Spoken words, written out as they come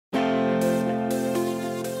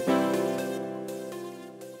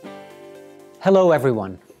Hello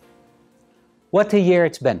everyone. What a year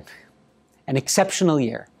it's been. An exceptional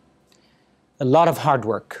year. A lot of hard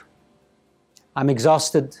work. I'm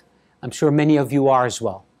exhausted. I'm sure many of you are as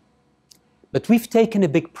well. But we've taken a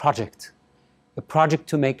big project. A project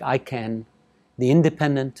to make ICANN the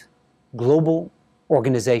independent, global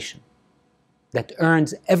organization that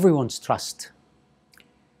earns everyone's trust.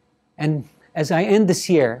 And as I end this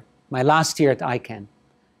year, my last year at ICANN,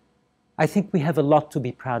 I think we have a lot to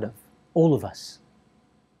be proud of. All of us.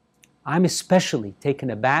 I'm especially taken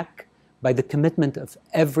aback by the commitment of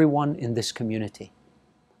everyone in this community.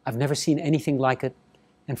 I've never seen anything like it,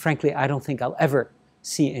 and frankly, I don't think I'll ever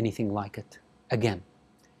see anything like it again.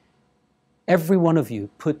 Every one of you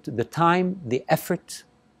put the time, the effort,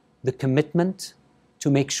 the commitment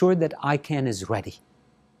to make sure that ICANN is ready.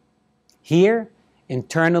 Here,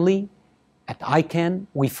 internally, at ICANN,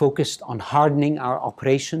 we focused on hardening our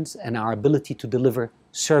operations and our ability to deliver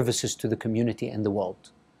services to the community and the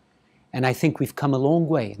world. And I think we've come a long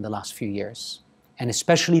way in the last few years, and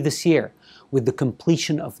especially this year with the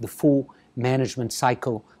completion of the full management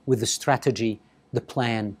cycle with the strategy, the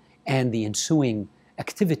plan, and the ensuing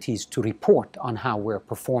activities to report on how we're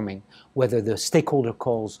performing, whether the stakeholder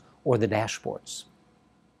calls or the dashboards.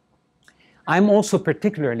 I'm also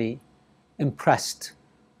particularly impressed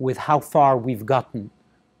with how far we've gotten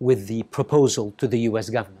with the proposal to the US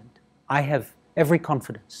government. I have every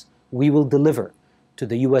confidence we will deliver to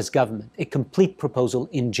the US government a complete proposal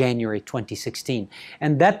in January 2016.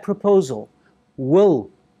 And that proposal will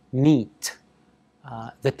meet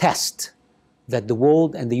the test that the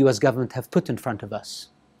world and the US government have put in front of us.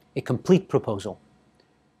 A complete proposal.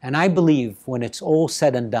 And I believe when it's all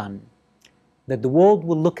said and done, that the world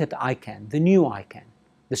will look at ICANN, the new ICANN,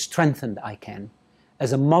 the strengthened ICANN,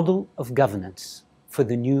 as a model of governance for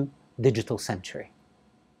the new digital century.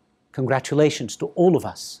 Congratulations to all of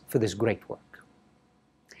us for this great work.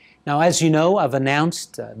 Now, as you know, I've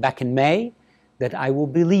announced back in May that I will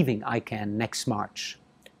be leaving ICANN next March.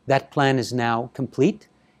 That plan is now complete,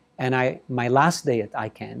 and my last day at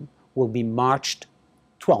ICANN will be March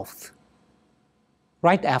 12th,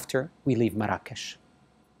 right after we leave Marrakesh.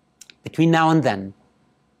 Between now and then,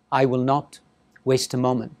 I will not waste a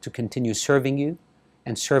moment to continue serving you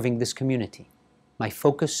and serving this community. My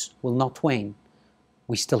focus will not wane.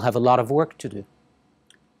 We still have a lot of work to do.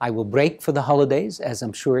 I will break for the holidays, as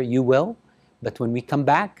I'm sure you will, but when we come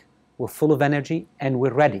back, we're full of energy and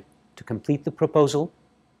we're ready to complete the proposal,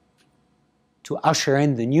 to usher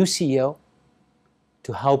in the new CEO,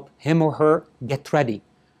 to help him or her get ready,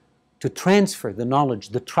 to transfer the knowledge,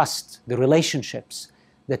 the trust, the relationships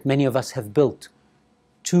that many of us have built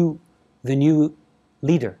to the new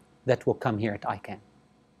leader that will come here at ICANN.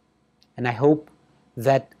 And I hope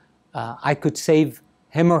that I could save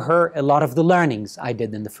him or her a lot of the learnings I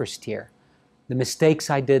did in the first year, the mistakes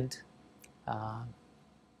I did,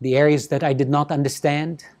 the areas that I did not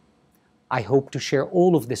understand. I hope to share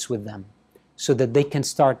all of this with them so that they can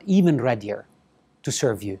start even readier to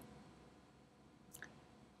serve you.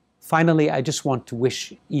 Finally, I just want to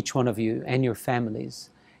wish each one of you and your families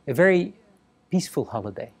a very peaceful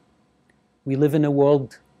holiday. We live in a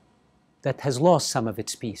world that has lost some of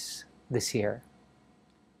its peace this year.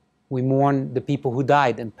 We mourn the people who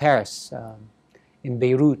died in Paris, in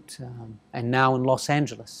Beirut, and now in Los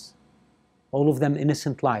Angeles. All of them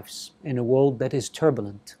innocent lives in a world that is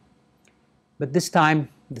turbulent. But this time,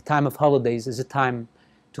 the time of holidays, is a time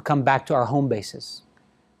to come back to our home bases,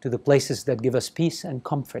 to the places that give us peace and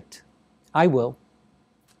comfort. I will.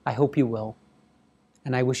 I hope you will.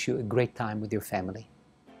 And I wish you a great time with your family.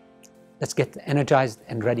 Let's get energized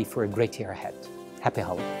and ready for a great year ahead. Happy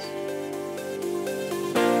holidays.